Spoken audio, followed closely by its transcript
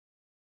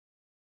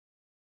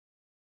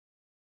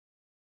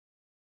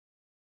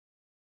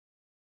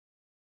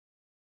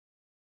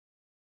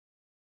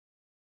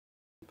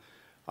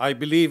I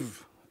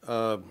believe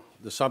the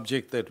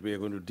subject that we are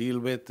going to deal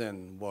with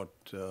and what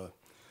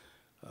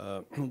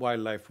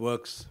Wildlife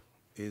Works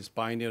is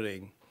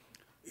pioneering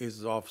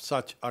is of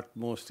such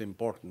utmost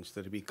importance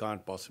that we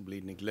can't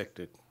possibly neglect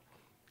it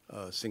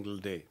a single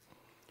day.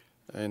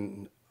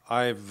 And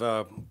I've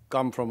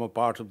come from a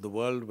part of the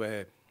world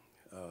where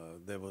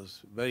there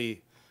was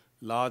very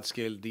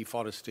large-scale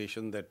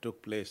deforestation that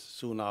took place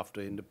soon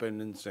after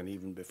independence and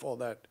even before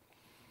that.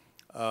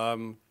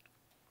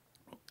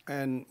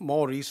 And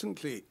more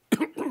recently,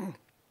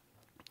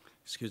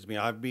 excuse me,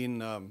 I've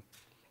been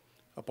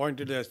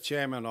appointed as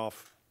chairman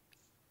of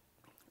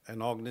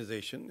an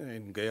organization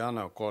in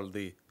Guyana called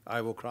the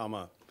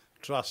Ivokrama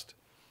Trust.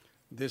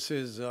 This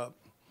is a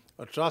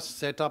trust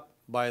set up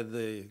by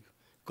the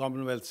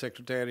Commonwealth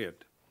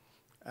Secretariat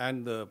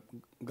and the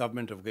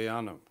government of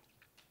Guyana,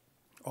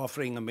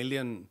 offering 1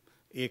 million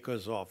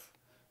acres of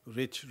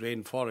rich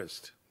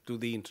rainforest to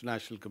the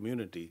international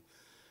community,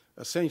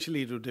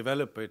 essentially to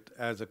develop it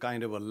as a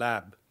kind of a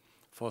lab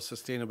for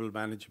sustainable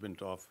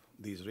management of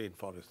these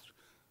rainforest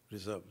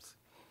reserves.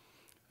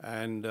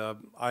 And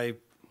I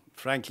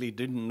frankly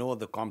didn't know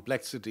the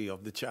complexity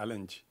of the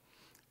challenge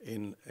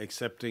in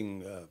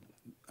accepting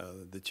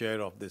the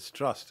chair of this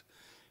trust.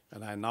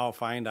 And I now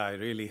find I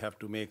really have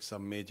to make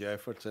some major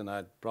efforts, and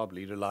I'd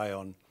probably rely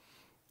on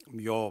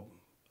your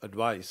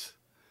advice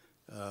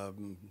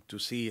to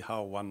see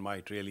how one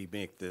might really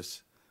make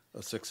this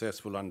a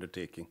successful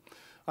undertaking.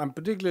 I'm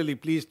particularly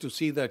pleased to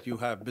see that you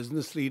have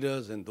business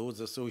leaders and those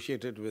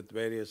associated with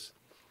various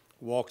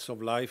walks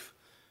of life,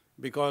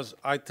 because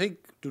I think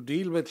to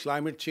deal with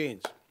climate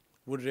change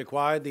would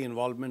require the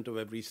involvement of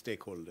every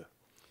stakeholder.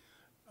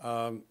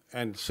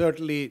 And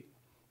certainly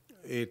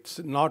it's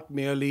not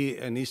merely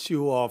an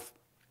issue of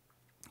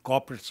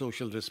corporate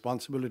social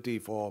responsibility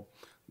for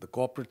the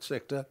corporate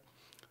sector,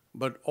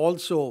 but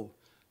also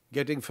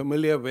getting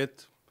familiar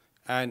with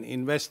and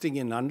investing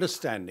in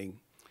understanding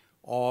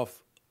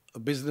of a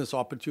business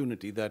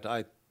opportunity that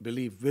I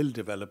believe will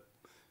develop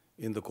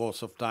in the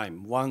course of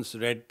time once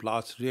REDD+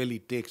 really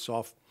takes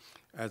off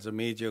as a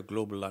major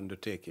global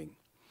undertaking.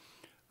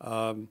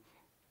 And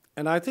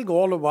I think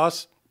all of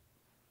us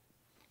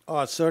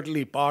are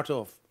certainly part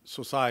of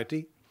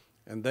society,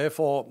 and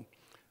therefore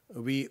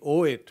we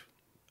owe it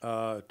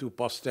to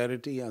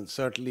posterity and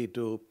certainly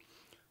to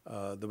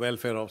the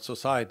welfare of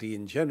society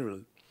in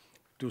general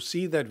to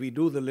see that we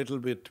do the little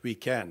bit we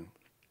can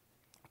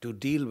to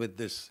deal with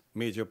this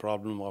major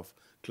problem of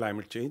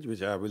climate change,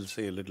 which I will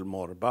say a little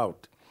more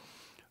about.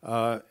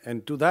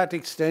 And to that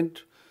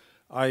extent,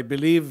 I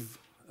believe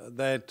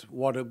that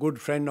what a good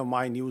friend of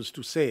mine used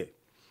to say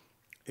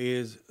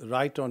is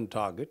right on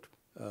target.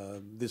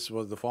 This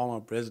was the former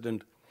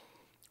president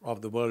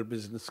of the World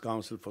Business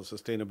Council for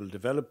Sustainable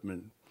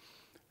Development.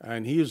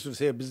 And he used to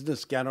say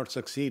business cannot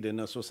succeed in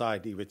a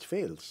society which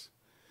fails.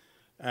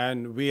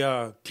 And we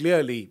are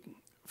clearly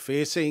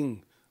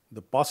facing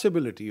the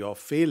possibility of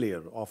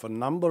failure of a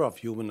number of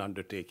human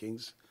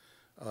undertakings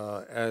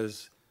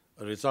as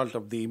a result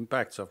of the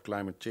impacts of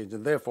climate change.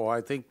 And therefore,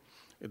 I think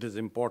it is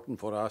important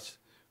for us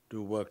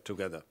to work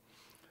together.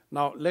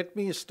 Now, let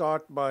me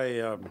start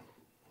by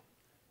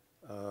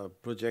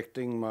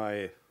projecting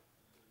my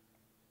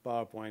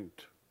PowerPoint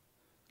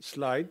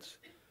slides.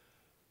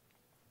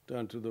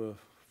 Turn to the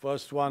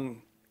first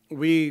one.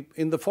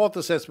 In the fourth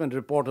assessment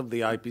report of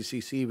the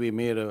IPCC, we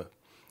made a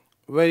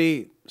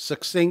very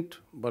succinct,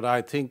 but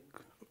I think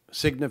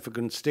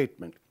significant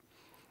statement.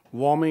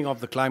 Warming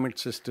of the climate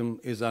system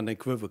is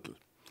unequivocal.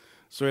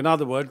 So in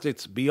other words,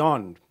 it's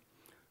beyond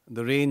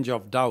the range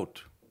of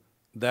doubt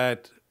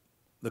that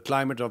the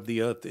climate of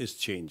the Earth is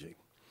changing.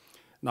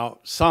 Now,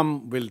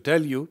 some will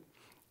tell you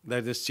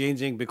that it's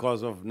changing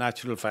because of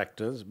natural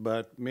factors,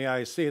 but may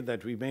I say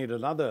that we made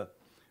another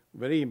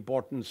very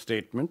important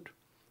statement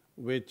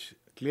which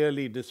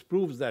clearly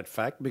disproves that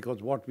fact,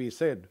 because what we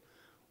said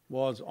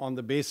was on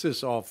the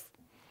basis of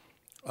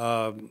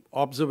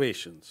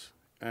observations.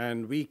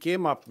 And we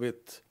came up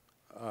with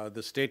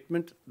the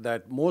statement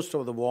that most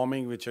of the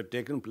warming which had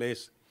taken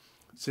place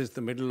since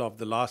the middle of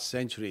the last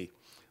century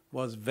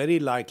was very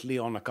likely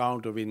on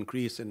account of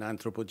increase in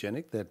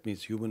anthropogenic, that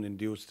means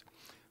human-induced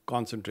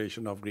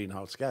concentration of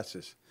greenhouse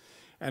gases.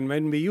 And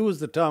when we use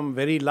the term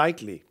very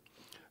likely,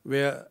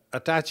 we're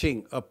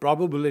attaching a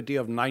probability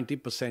of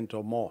 90%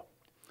 or more.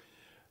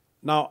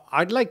 Now,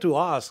 I'd like to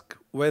ask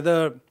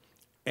whether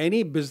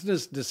any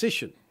business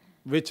decision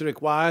which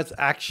requires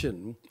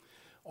action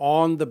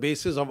on the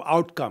basis of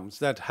outcomes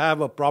that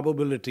have a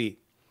probability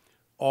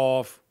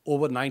of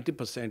over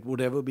 90% would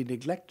ever be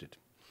neglected.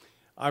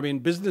 I mean,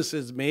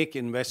 businesses make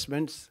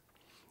investments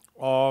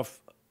of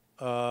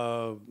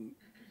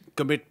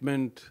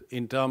commitment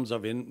in terms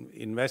of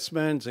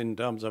investments, in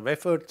terms of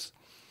efforts,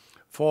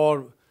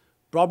 for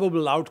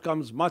probable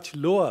outcomes much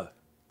lower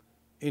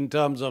in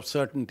terms of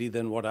certainty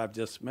than what I've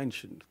just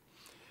mentioned.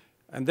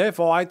 And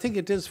therefore, I think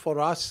it is for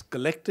us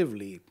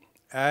collectively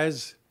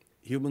as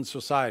human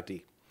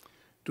society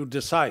to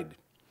decide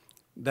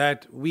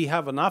that we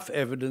have enough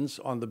evidence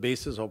on the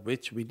basis of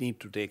which we need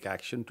to take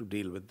action to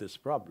deal with this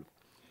problem.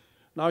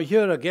 Now,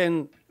 here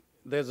again,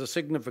 there's a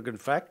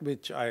significant fact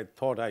which I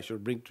thought I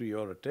should bring to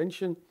your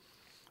attention.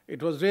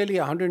 It was really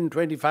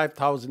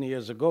 125,000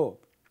 years ago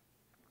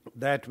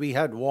that we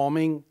had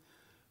warming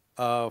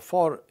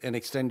for an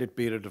extended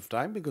period of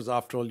time, because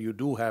after all, you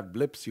do have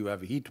blips, you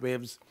have heat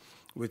waves,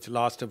 which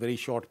last a very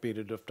short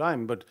period of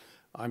time. But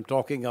I'm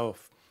talking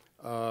of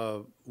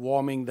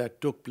warming that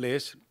took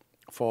place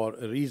for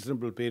a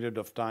reasonable period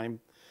of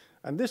time.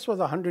 And this was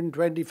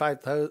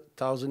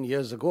 125,000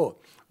 years ago.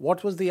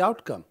 What was the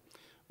outcome?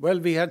 Well,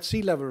 we had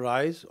sea level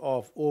rise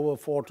of over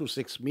 4 to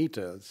 6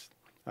 meters.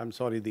 I'm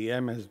sorry, the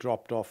M has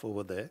dropped off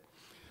over there.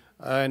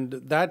 And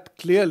that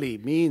clearly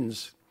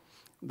means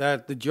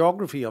that the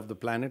geography of the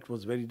planet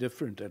was very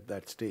different at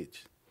that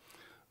stage.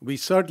 We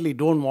certainly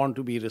don't want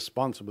to be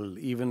responsible,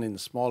 even in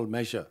small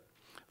measure,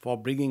 for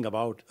bringing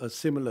about a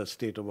similar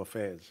state of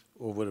affairs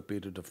over a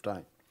period of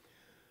time.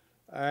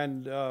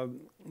 And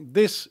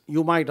this,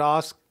 you might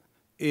ask,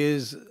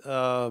 is, you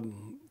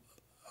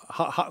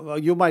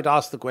might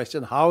ask the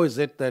question, how is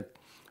it that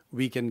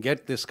we can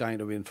get this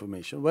kind of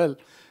information? Well,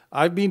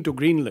 I've been to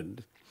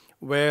Greenland,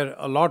 where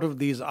a lot of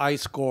these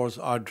ice cores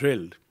are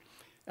drilled,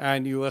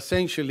 and you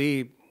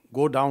essentially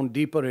go down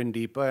deeper and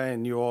deeper,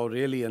 and you're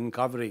really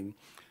uncovering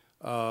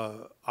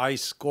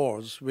ice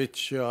cores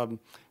which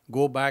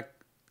go back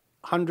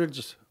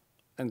hundreds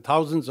and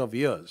thousands of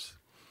years.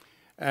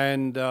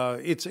 And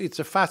it's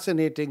a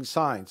fascinating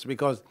science,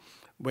 because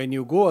when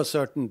you go a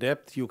certain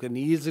depth, you can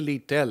easily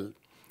tell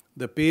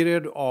the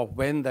period of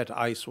when that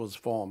ice was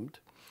formed,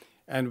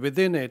 and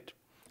within it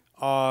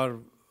are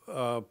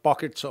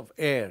pockets of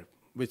air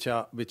which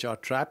are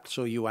trapped.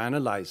 So you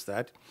analyze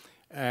that,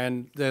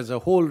 and there's a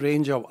whole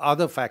range of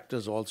other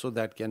factors also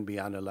that can be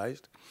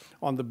analyzed,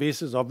 on the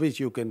basis of which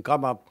you can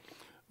come up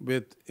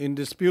with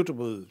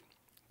indisputable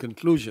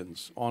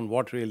conclusions on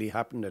what really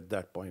happened at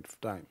that point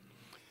of time.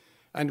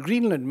 And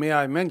Greenland, may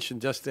I mention,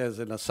 just as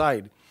an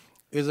aside,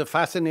 is a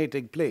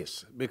fascinating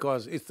place,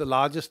 because it's the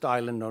largest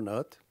island on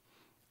Earth,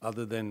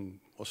 other than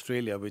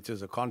Australia, which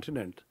is a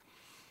continent.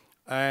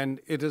 And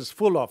it is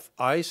full of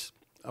ice,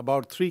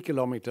 about 3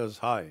 kilometers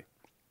high.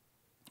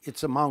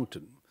 It's a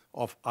mountain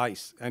of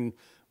ice. And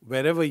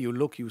wherever you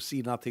look, you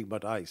see nothing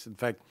but ice. In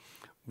fact,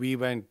 we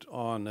went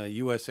on a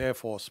US Air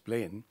Force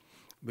plane,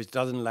 which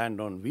doesn't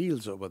land on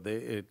wheels over there,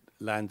 it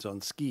lands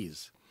on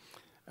skis.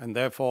 And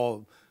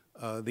therefore,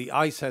 the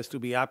ice has to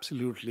be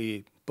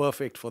absolutely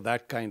perfect for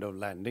that kind of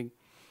landing.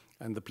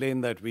 And the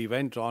plane that we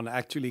went on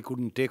actually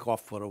couldn't take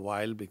off for a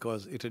while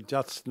because it had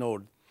just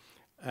snowed,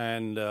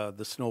 and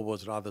the snow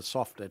was rather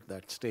soft at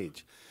that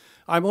stage.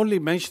 I'm only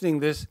mentioning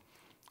this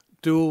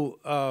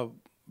to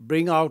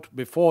bring out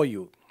before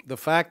you the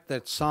fact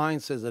that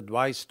science has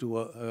advanced to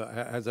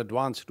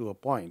a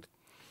point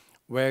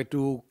where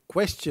to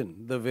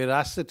question the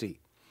veracity,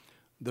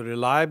 the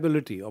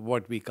reliability of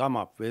what we come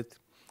up with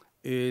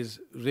is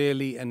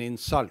really an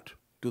insult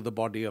to the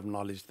body of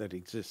knowledge that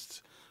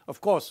exists. Of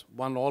course,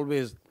 one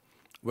always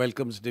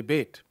welcomes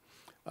debate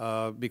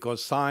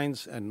because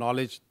science and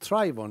knowledge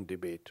thrive on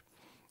debate.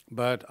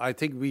 But I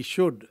think we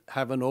should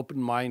have an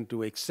open mind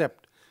to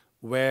accept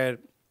where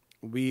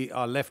we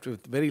are left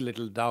with very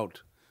little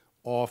doubt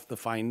of the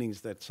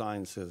findings that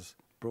science has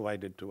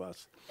provided to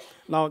us.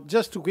 Now,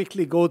 just to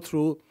quickly go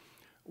through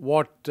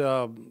what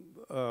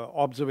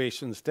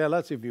observations tell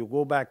us, if you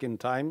go back in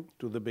time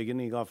to the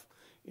beginning of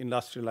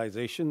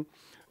industrialization,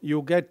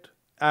 you get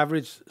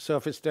average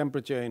surface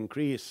temperature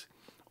increase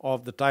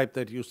of the type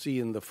that you see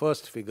in the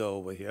first figure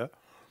over here.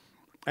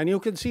 And you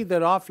can see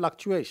there are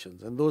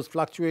fluctuations, and those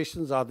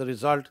fluctuations are the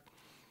result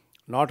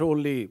not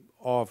only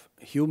of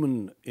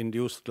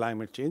human-induced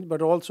climate change,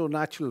 but also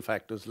natural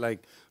factors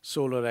like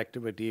solar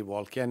activity,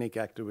 volcanic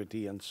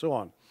activity, and so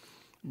on.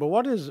 But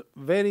what is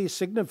very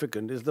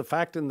significant is the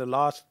fact in the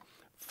last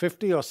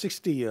 50 or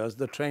 60 years,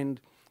 the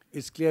trend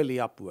is clearly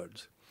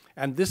upwards.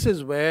 And this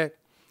is where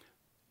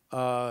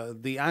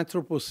the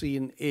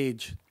Anthropocene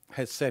age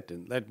has set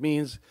in. That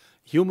means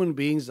human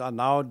beings are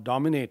now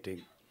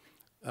dominating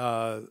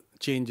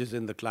changes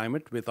in the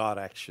climate with our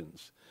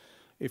actions.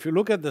 If you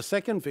look at the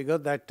second figure,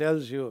 that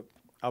tells you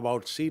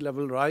about sea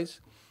level rise,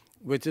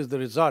 which is the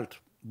result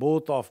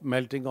both of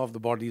melting of the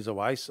bodies of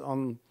ice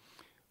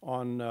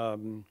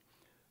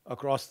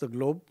across the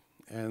globe,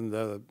 and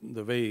the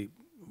very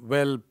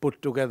well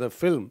put together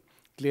film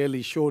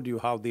clearly showed you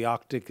how the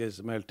Arctic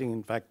is melting.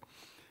 In fact,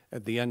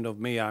 at the end of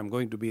May, I'm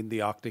going to be in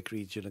the Arctic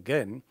region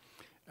again,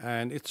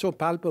 and it's so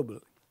palpable,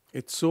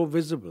 it's so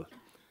visible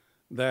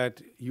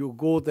that you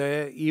go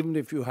there, even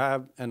if you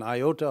have an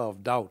iota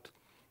of doubt,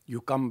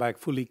 you come back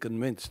fully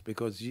convinced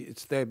because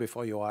it's there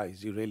before your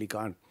eyes. You really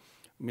can't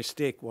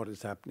mistake what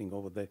is happening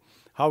over there.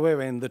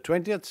 However, in the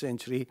 20th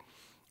century,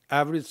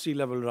 average sea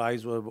level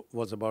rise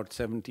was about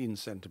 17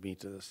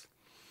 centimeters.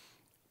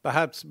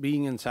 Perhaps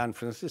being in San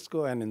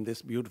Francisco and in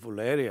this beautiful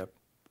area,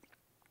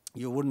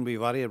 you wouldn't be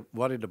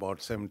worried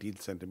about 17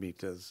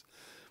 centimeters.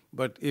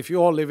 But if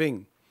you're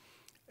living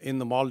in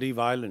the Maldives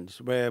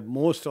Islands, where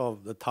most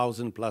of the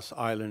 1,000+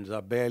 islands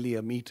are barely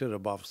a meter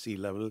above sea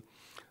level,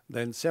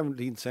 then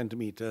 17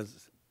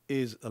 centimeters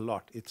is a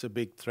lot. It's a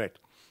big threat.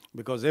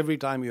 because every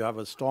time you have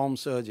a storm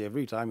surge,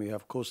 every time you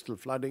have coastal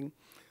flooding,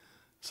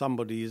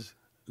 somebody's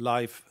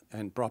life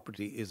and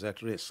property is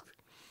at risk.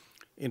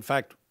 In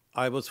fact,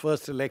 I was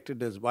first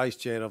elected as vice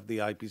chair of the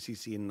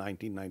IPCC in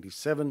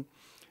 1997,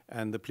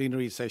 and the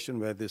plenary session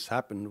where this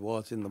happened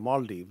was in the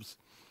Maldives.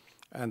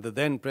 And the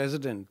then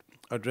president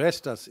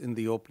addressed us in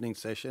the opening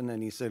session,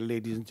 and he said,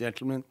 ladies and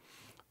gentlemen,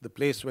 the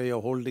place where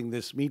you're holding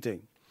this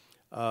meeting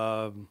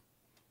 10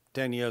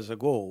 years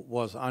ago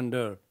was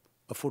under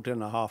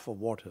 1.5 feet of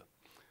water,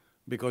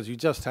 because you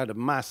just had a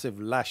massive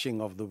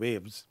lashing of the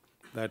waves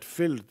that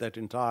filled that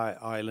entire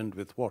island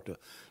with water.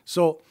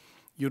 So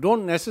you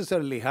don't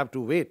necessarily have to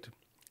wait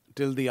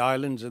till the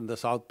islands in the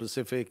South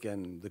Pacific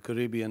and the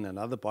Caribbean and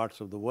other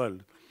parts of the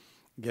world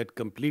get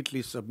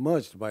completely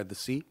submerged by the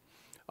sea.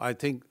 I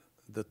think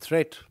the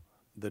threat,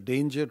 the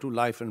danger to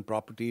life and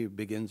property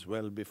begins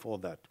well before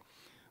that.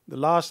 The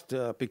last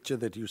picture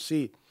that you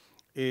see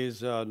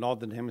is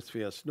Northern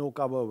Hemisphere snow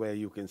cover, where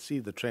you can see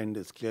the trend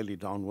is clearly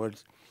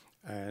downwards,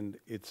 and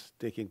it's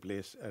taking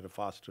place at a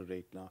faster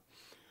rate now.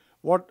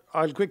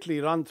 I'll quickly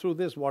run through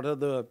this. What are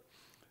the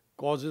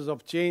causes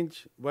of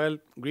change? Well,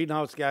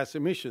 greenhouse gas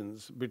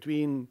emissions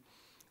between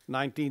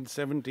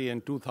 1970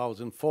 and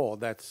 2004,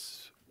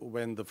 that's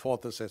when the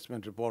fourth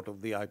assessment report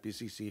of the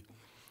IPCC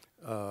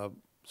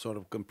sort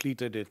of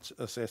completed its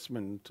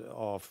assessment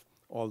of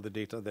all the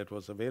data that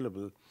was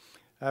available,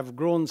 have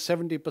grown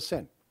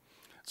 70%.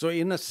 So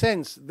in a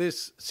sense,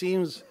 this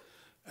seems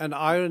an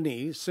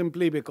irony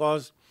simply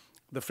because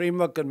the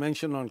Framework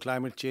Convention on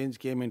Climate Change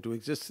came into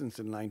existence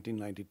in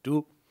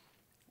 1992,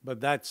 but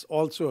that's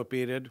also a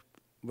period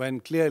when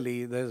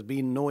clearly there's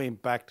been no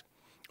impact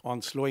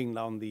on slowing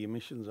down the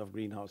emissions of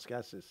greenhouse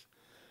gases.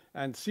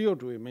 And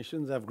CO2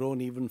 emissions have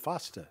grown even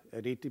faster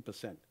at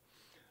 80%.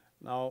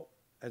 Now,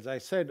 as I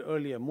said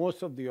earlier,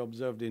 most of the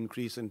observed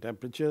increase in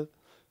temperature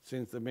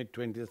since the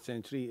mid-20th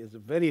century is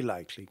very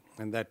likely,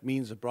 and that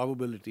means a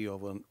probability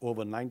of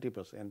over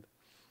 90%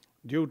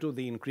 due to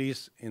the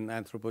increase in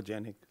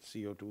anthropogenic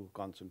CO2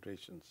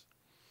 concentrations.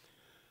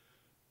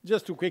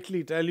 Just to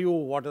quickly tell you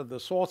what are the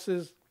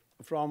sources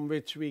from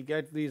which we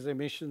get these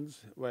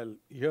emissions, well,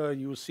 here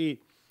you see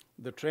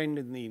the trend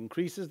in the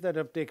increases that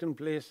have taken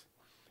place,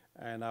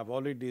 and I've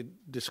already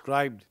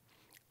described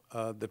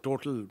the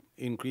total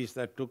increase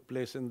that took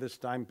place in this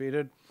time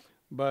period.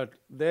 But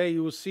there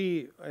you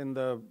see in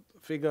the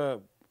figure,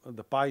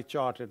 the pie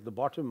chart at the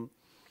bottom,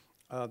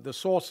 the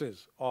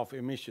sources of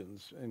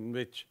emissions, in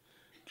which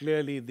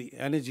clearly the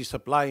energy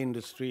supply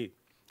industry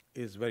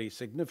is very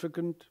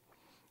significant.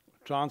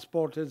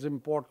 Transport is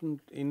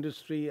important,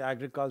 industry,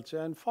 agriculture,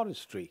 and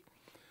forestry.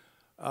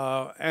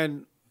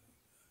 And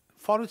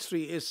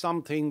forestry is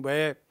something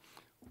where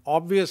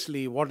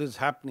obviously what is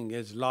happening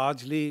is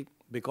largely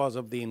because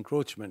of the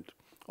encroachment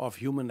of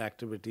human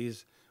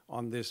activities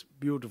on this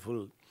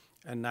beautiful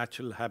and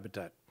natural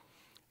habitat.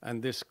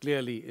 And this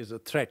clearly is a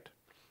threat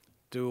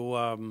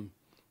to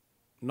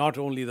not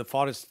only the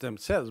forests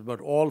themselves,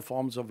 but all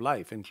forms of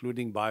life,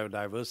 including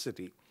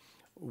biodiversity,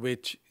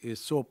 which is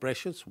so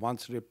precious,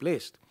 once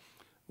replaced,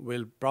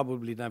 will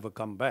probably never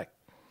come back.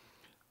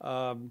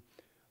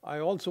 I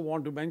also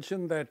want to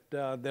mention that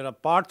there are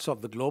parts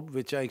of the globe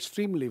which are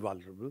extremely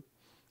vulnerable.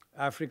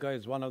 Africa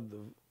is one of the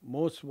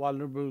most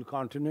vulnerable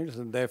continents,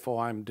 and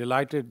therefore I'm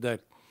delighted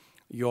that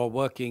you're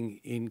working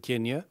in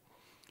Kenya.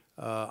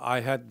 I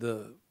had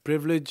the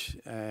privilege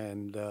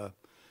and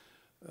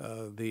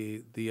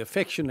the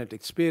affectionate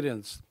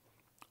experience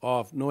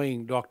of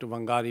knowing Dr.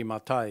 Wangari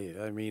Maathai.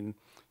 I mean,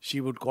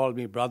 she would call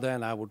me brother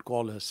and I would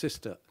call her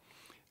sister.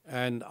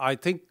 And I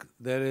think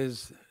there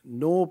is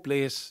no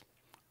place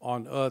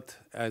on earth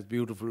as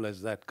beautiful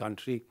as that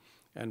country,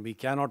 and we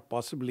cannot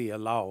possibly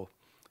allow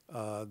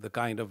the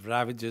kind of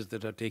ravages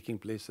that are taking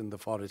place in the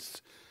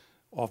forests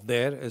of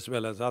there as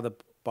well as other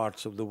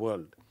parts of the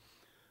world.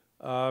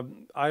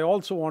 I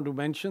also want to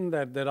mention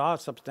that there are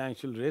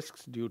substantial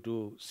risks due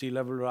to sea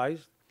level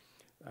rise,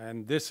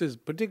 and this is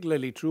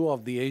particularly true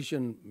of the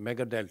Asian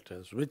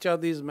megadeltas. Which are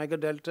these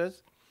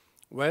megadeltas?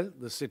 Well,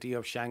 the city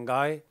of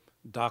Shanghai,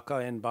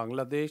 Dhaka in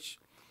Bangladesh,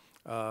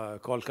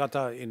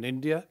 Kolkata in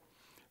India,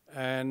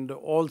 and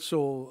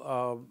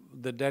also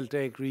the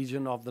deltaic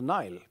region of the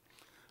Nile.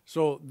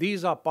 So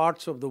these are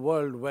parts of the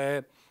world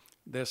where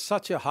there's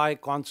such a high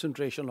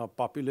concentration of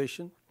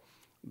population.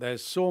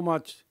 There's so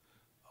much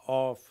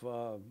of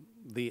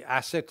the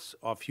assets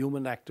of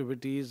human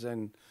activities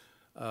and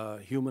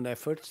human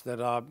efforts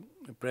that are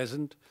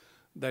present,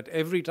 that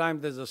every time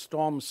there's a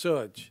storm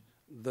surge,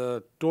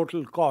 the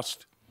total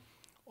cost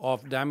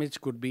of damage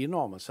could be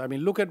enormous. I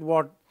mean, look at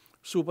what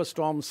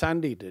Superstorm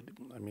Sandy did.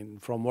 I mean,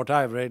 from what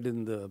I've read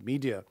in the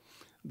media,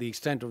 the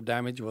extent of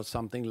damage was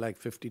something like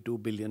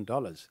 $52 billion.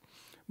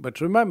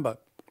 But remember,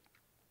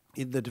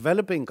 in the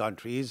developing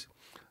countries,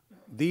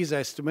 these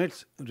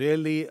estimates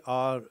really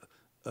are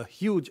a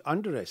huge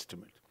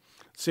underestimate,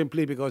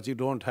 simply because you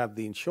don't have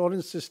the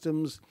insurance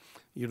systems,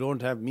 you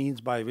don't have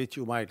means by which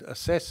you might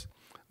assess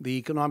the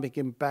economic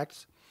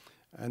impacts,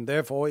 and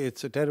therefore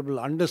it's a terrible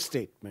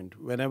understatement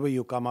whenever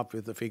you come up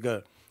with a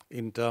figure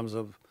in terms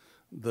of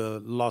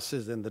the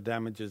losses and the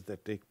damages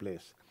that take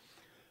place.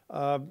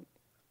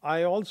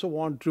 I also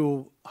want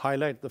to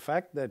highlight the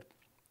fact that,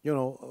 a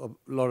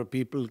lot of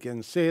people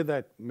can say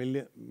that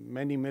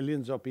many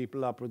millions of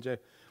people are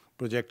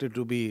projected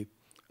to be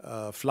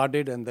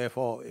flooded, and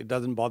therefore it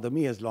doesn't bother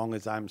me as long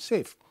as I'm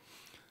safe.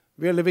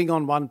 We are living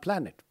on one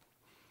planet.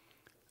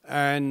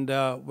 And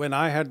when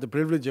I had the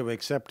privilege of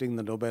accepting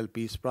the Nobel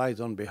Peace Prize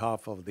on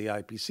behalf of the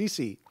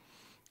IPCC,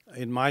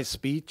 in my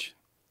speech,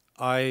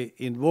 I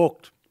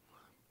invoked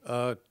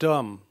a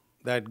term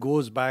that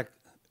goes back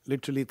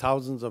literally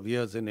thousands of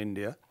years in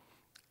India.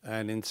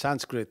 And in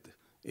Sanskrit,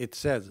 it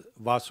says,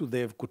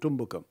 Vasudev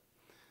Kutumbakam.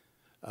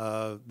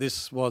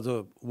 This was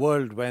a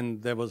world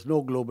when there was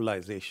no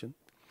globalization.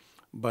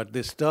 But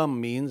this term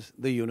means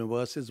the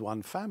universe is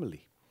one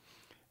family.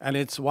 And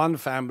it's one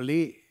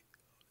family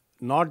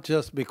not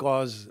just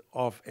because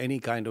of any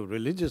kind of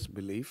religious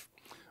belief,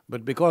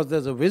 but because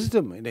there's a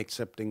wisdom in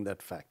accepting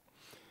that fact.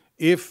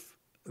 If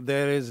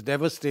there is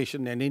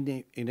devastation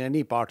in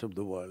any part of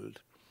the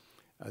world,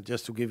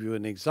 just to give you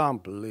an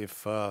example,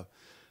 if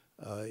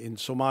in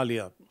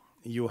Somalia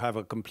you have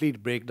a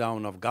complete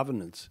breakdown of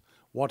governance,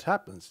 what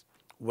happens?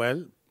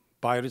 Well,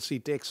 piracy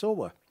takes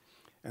over,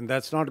 and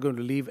that's not going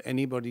to leave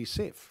anybody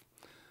safe.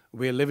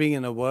 We're living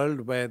in a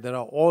world where there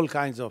are all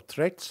kinds of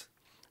threats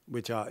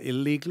which are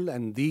illegal,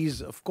 and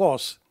these, of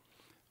course,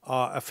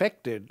 are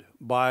affected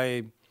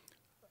by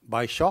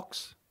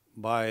shocks,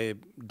 by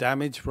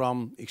damage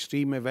from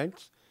extreme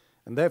events.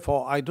 And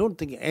therefore, I don't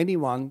think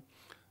anyone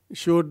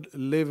should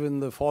live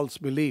in the false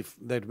belief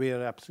that we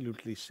are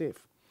absolutely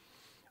safe.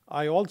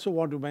 I also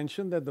want to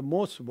mention that the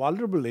most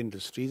vulnerable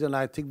industries, and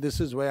I think this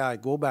is where I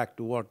go back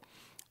to what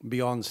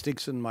Bjorn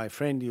Stigson, my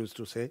friend, used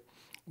to say,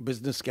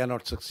 business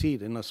cannot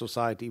succeed in a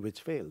society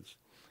which fails.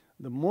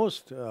 The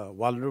most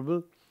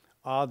vulnerable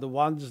are the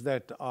ones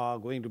that are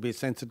going to be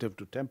sensitive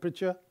to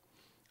temperature,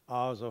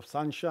 hours of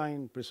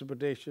sunshine,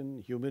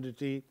 precipitation,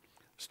 humidity,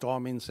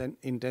 storm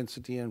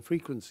intensity and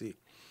frequency.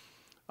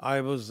 I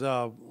was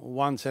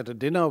once at a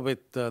dinner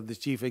with the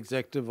chief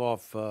executive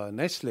of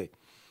Nestle,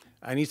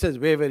 and he says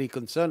we're very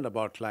concerned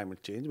about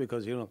climate change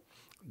because,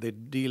 they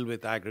deal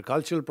with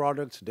agricultural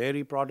products,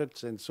 dairy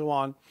products, and so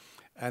on,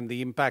 and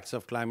the impacts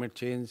of climate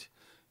change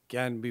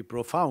can be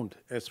profound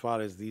as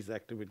far as these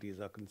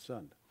activities are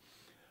concerned.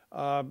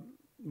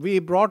 We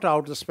brought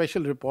out a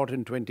special report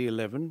in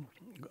 2011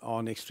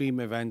 on extreme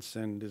events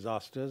and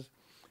disasters,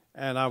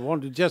 and I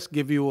want to just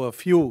give you a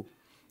few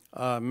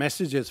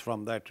messages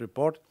from that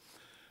report.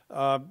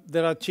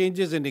 There are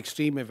changes in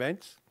extreme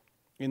events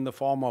in the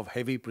form of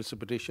heavy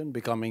precipitation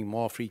becoming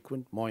more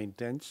frequent, more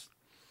intense.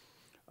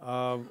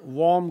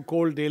 Warm,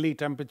 cold daily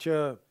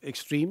temperature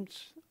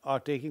extremes are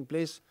taking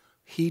place.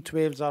 Heat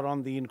waves are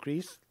on the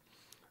increase.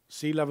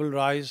 Sea level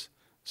rise,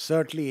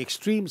 certainly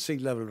extreme sea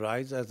level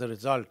rise as a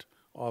result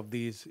of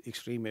these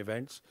extreme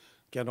events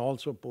can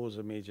also pose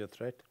a major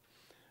threat.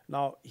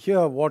 Now,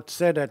 here what's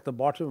said at the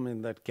bottom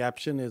in that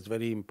caption is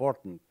very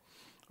important.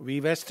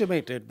 We've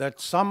estimated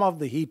that some of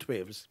the heat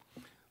waves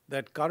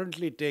that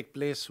currently take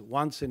place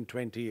once in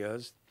 20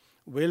 years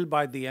will,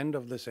 by the end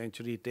of the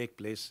century, take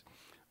place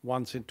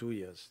once in 2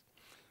 years.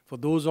 For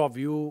those of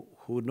you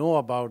who know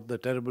about the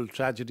terrible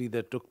tragedy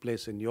that took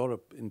place in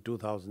Europe in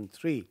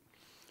 2003,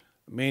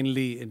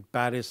 mainly in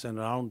Paris and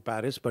around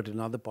Paris, but in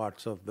other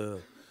parts of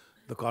the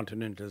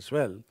continent as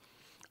well,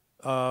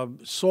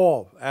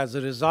 saw as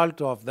a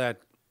result of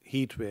that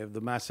heat wave,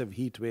 the massive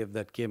heat wave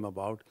that came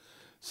about,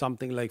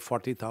 something like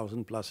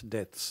 40,000 plus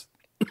deaths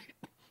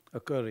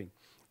occurring.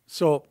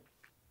 So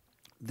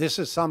this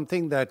is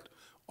something that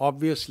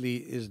obviously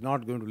is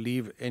not going to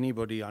leave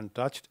anybody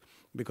untouched,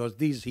 because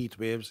these heat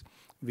waves,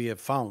 we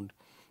have found,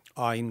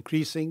 are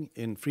increasing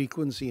in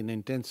frequency and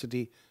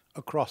intensity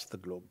across the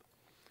globe.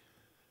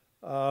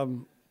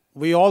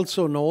 We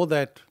also know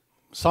that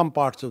some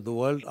parts of the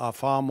world are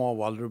far more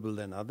vulnerable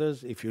than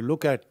others. If you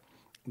look at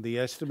the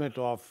estimate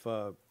of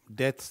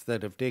deaths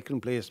that have taken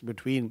place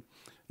between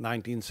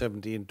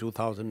 1970 and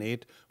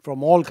 2008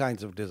 from all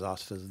kinds of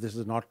disasters, this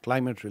is not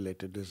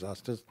climate-related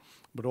disasters,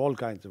 but all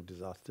kinds of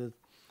disasters,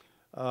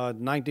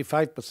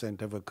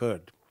 95% have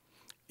occurred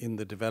in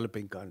the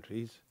developing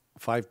countries,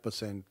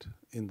 5%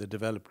 in the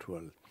developed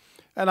world.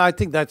 And I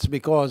think that's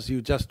because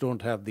you just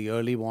don't have the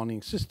early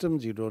warning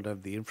systems, you don't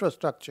have the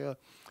infrastructure,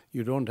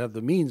 you don't have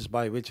the means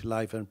by which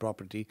life and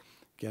property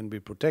can be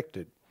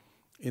protected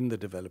in the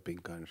developing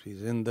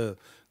countries. In the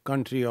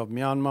country of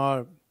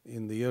Myanmar,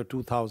 in the year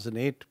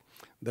 2008,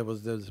 there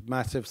was this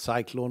massive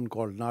cyclone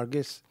called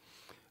Nargis,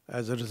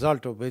 as a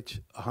result of which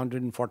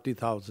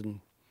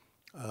 140,000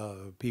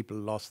 people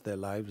lost their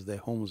lives. Their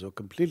homes were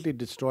completely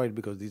destroyed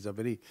because these are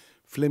very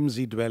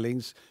flimsy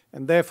dwellings.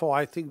 And therefore,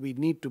 I think we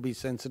need to be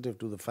sensitive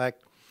to the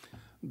fact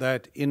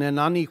that in an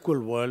unequal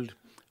world,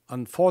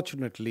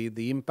 unfortunately,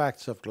 the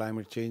impacts of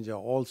climate change are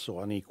also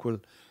unequal.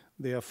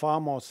 They are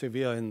far more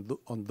severe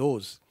on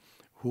those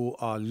who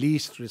are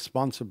least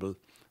responsible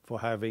for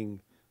having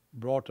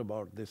brought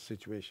about this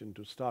situation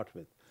to start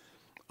with.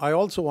 I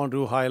also want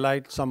to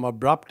highlight some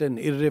abrupt and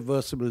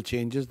irreversible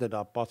changes that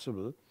are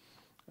possible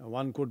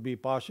One could be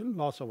partial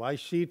loss of ice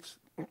sheets,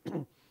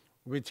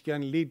 which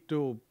can lead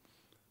to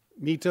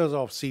meters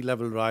of sea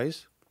level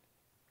rise.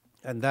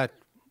 And that,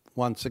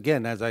 once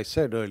again, as I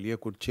said earlier,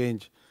 could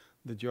change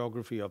the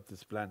geography of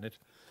this planet.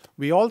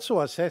 We also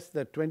assess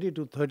that 20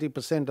 to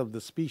 30% of the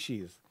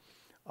species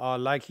are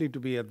likely to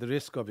be at the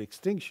risk of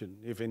extinction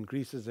if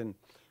increases in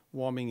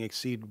warming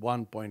exceed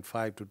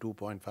 1.5 to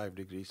 2.5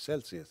 degrees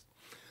Celsius.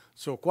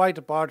 So quite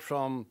apart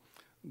from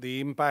the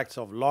impacts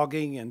of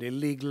logging and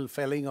illegal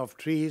felling of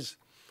trees,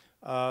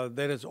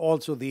 there is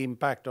also the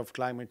impact of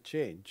climate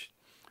change,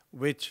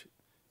 which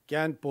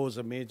can pose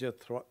a major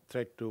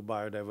threat to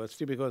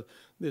biodiversity, because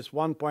this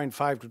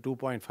 1.5 to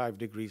 2.5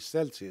 degrees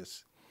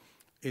Celsius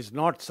is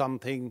not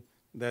something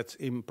that's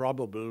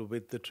improbable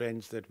with the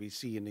trends that we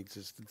see in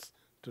existence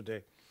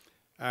today.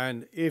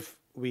 And if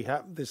we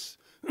have this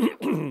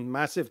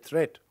massive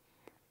threat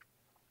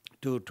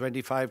to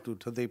 25 to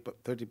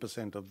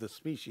 30% of the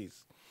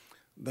species,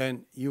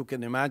 then you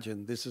can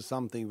imagine this is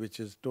something which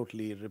is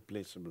totally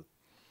irreplaceable.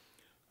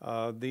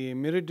 The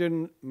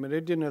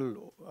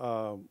meridional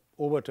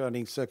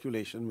overturning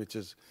circulation, which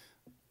is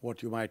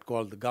what you might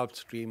call the Gulf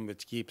Stream,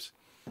 which keeps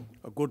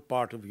a good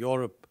part of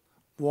Europe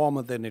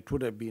warmer than it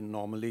would have been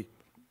normally,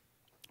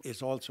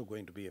 is also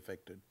going to be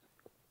affected.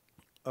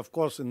 Of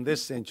course, in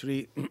this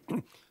century,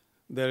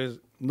 there is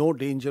no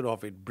danger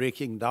of it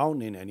breaking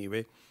down in any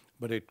way,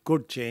 but it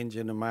could change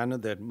in a manner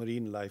that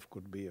marine life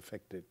could be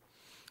affected.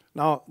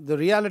 Now, the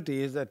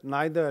reality is that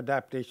neither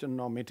adaptation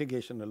nor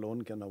mitigation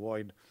alone can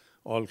avoid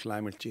all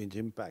climate change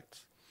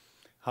impacts.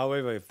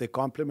 However, if they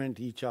complement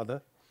each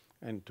other,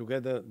 and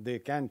together they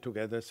can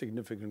together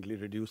significantly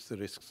reduce the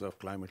risks of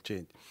climate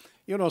change.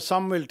 You know,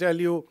 some will tell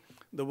you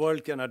the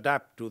world can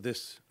adapt to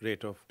this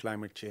rate of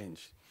climate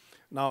change.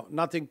 Now,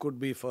 nothing could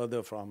be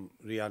further from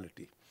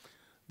reality.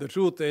 The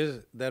truth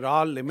is there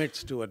are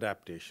limits to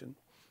adaptation.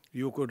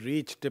 You could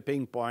reach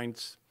tipping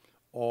points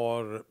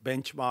or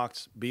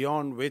benchmarks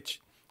beyond which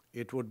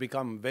it would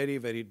become very,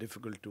 very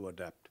difficult to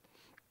adapt.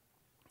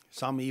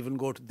 Some even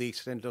go to the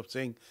extent of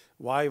saying,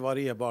 why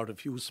worry about a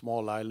few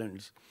small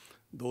islands?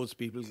 Those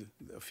people,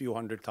 a few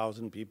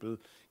 100,000 people,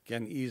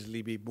 can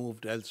easily be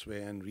moved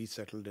elsewhere and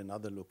resettled in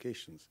other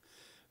locations.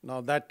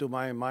 Now, that to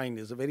my mind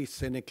is a very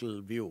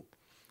cynical view,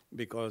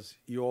 because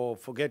you're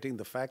forgetting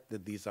the fact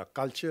that these are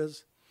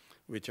cultures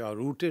which are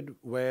rooted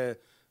where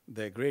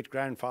their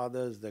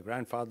great-grandfathers, their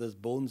grandfathers'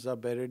 bones are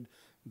buried.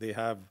 They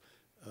have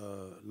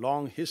a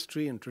long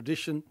history and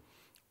tradition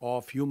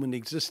of human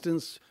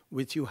existence,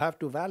 which you have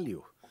to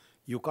value.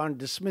 You can't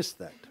dismiss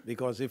that,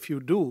 because if you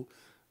do,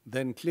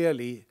 then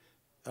clearly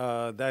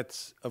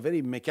that's a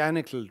very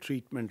mechanical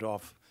treatment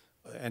of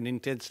an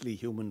intensely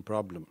human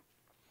problem.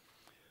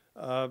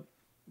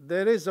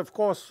 There is, of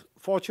course,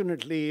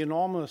 fortunately,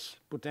 enormous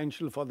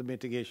potential for the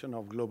mitigation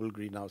of global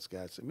greenhouse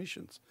gas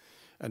emissions.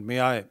 And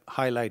may I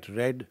highlight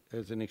REDD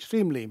as an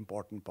extremely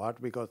important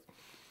part, because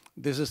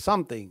this is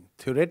something,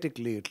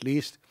 theoretically at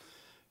least,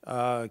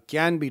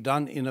 can be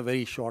done in a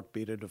very short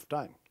period of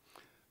time.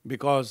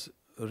 Because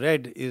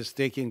REDD is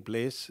taking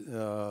place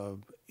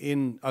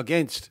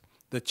against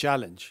the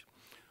challenge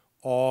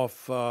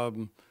of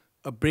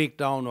a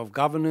breakdown of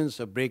governance,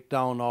 a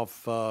breakdown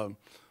of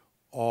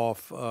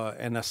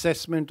an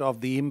assessment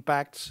of the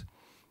impacts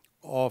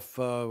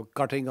of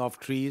cutting off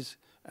trees,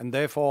 and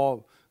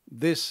therefore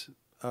this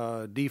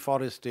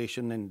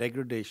deforestation and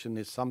degradation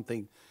is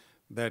something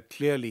that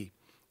clearly,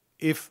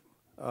 if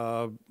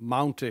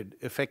mounted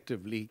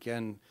effectively,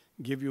 can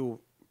give you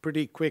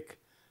pretty quick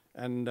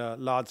and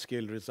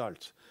large-scale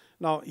results.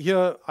 Now,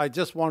 here I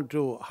just want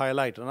to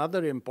highlight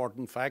another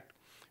important fact,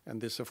 and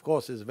this, of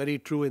course, is very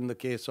true in the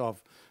case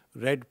of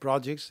REDD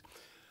projects.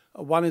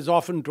 One is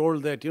often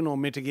told that, you know,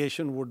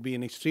 mitigation would be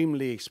an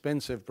extremely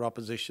expensive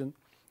proposition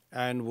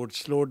and would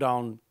slow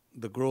down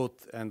the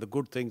growth and the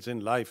good things in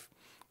life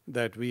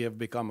that we have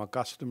become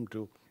accustomed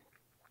to.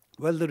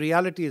 Well, the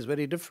reality is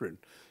very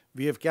different.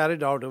 We have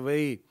carried out a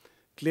very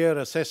clear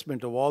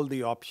assessment of all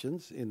the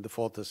options in the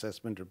fourth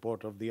assessment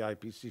report of the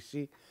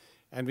IPCC,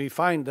 and we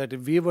find that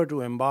if we were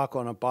to embark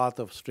on a path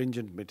of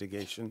stringent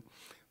mitigation,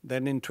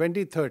 then in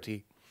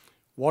 2030,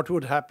 what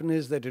would happen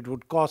is that it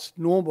would cost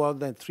no more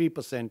than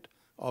 3%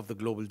 of the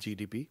global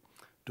GDP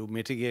to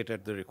mitigate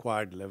at the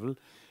required level.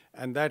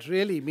 And that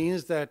really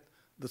means that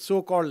the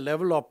so-called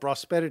level of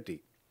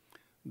prosperity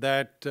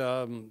that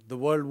the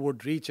world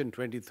would reach in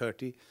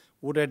 2030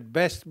 would at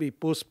best be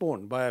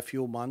postponed by a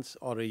few months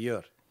or a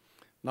year.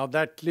 Now,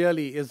 that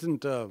clearly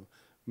isn't a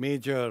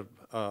major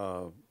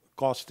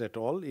cost at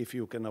all if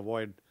you can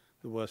avoid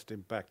the worst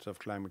impacts of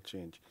climate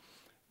change.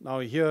 Now,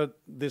 here,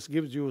 this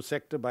gives you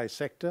sector by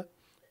sector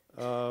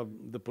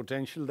the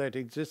potential that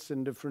exists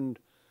in different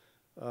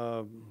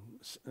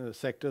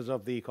sectors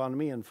of the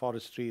economy, and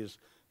forestry is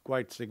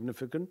quite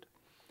significant.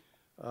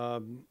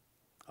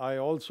 I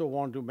also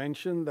want to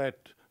mention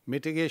that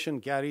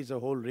mitigation carries a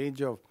whole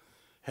range of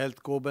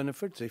health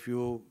co-benefits. If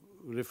you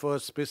refer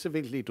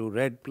specifically to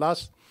REDD+,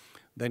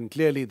 then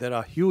clearly there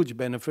are huge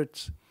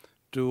benefits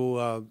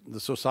to the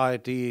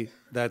society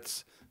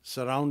that's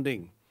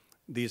surrounding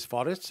these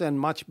forests and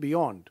much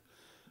beyond.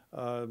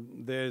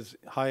 There's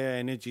higher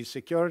energy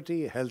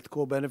security, health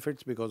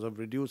co-benefits because of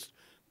reduced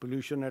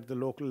pollution at the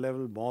local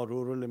level, more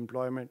rural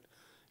employment,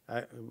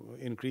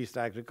 increased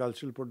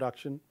agricultural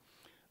production,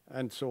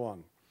 and so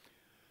on.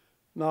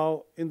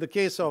 Now, in the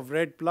case of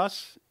REDD+,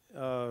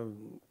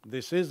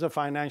 this is a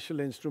financial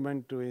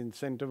instrument to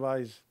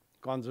incentivize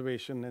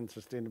conservation and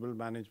sustainable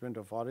management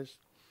of forests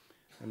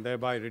and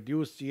thereby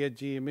reduce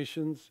GHG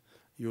emissions.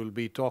 You'll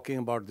be talking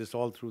about this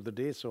all through the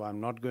day, so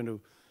I'm not going to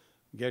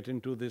get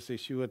into this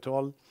issue at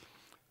all.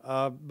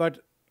 But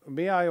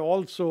may I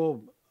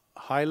also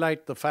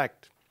highlight the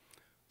fact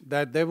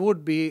that there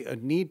would be a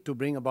need to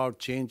bring about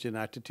change in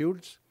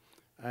attitudes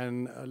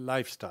and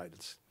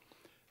lifestyles.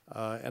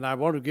 And I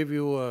want to give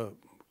you a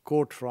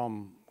quote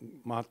from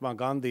Mahatma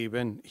Gandhi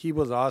when he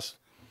was asked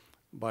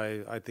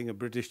by, I think, a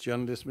British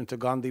journalist, Mr.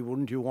 Gandhi,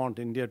 wouldn't you want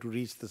India to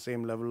reach the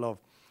same level of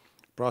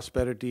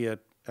prosperity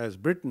as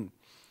Britain?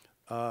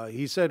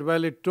 He said,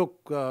 well, it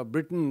took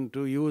Britain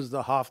to use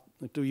half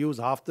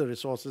the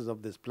resources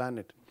of this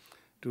planet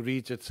to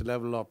reach its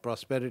level of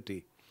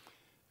prosperity.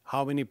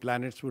 How many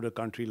planets would a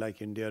country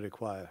like India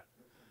require?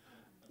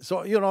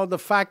 So, you know, the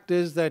fact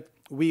is that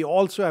we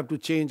also have to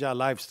change our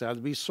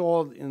lifestyles. We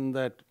saw in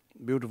that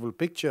beautiful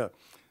picture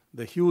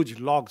the huge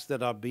logs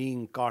that are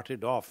being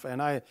carted off.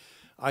 And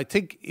I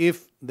think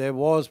if there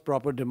was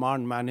proper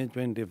demand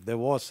management, if there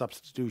was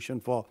substitution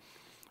for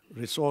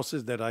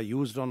resources that are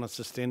used on a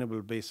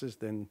sustainable basis,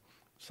 then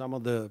some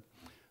of the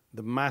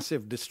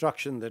massive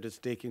destruction that is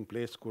taking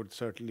place could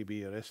certainly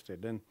be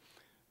arrested. And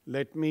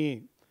let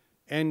me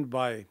end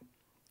by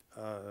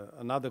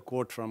another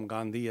quote from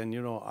Gandhi, and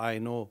you know, I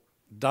know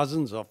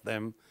dozens of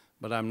them,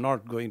 but I'm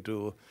not going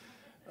to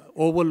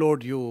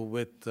overload you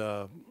with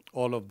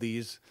all of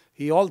these.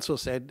 He also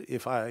said,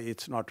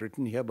 it's not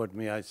written here, but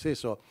may I say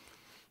so,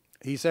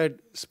 he said,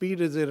 speed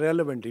is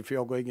irrelevant if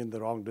you're going in the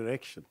wrong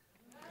direction.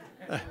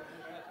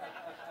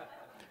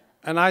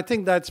 And I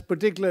think that's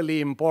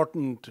particularly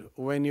important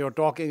when you're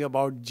talking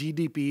about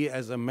GDP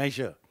as a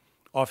measure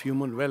of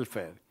human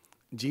welfare.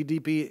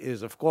 GDP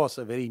is, of course,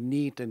 a very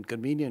neat and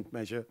convenient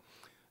measure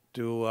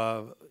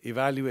to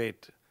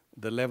evaluate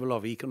the level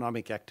of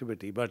economic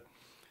activity. But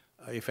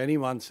if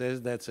anyone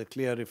says that's a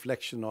clear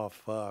reflection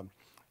of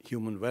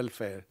human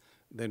welfare,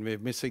 then we're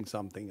missing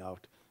something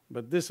out.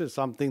 But this is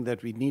something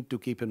that we need to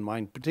keep in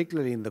mind,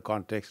 particularly in the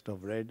context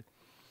of REDD.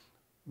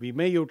 We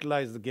may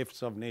utilize the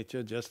gifts of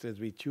nature just as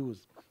we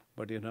choose,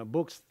 but in our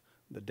books,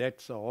 the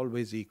debts are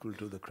always equal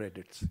to the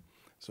credits.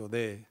 So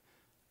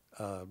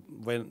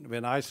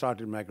when I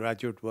started my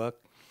graduate work,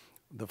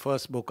 the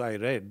first book I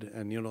read,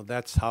 and you know,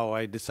 that's how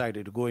I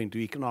decided to go into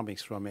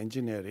economics from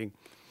engineering,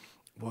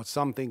 was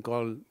something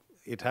called,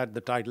 it had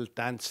the title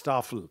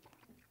Tannstaffel,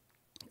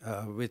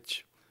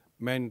 which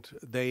meant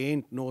there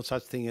ain't no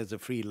such thing as a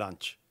free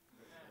lunch.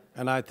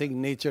 And I think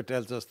nature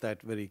tells us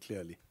that very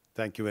clearly.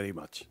 Thank you very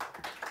much.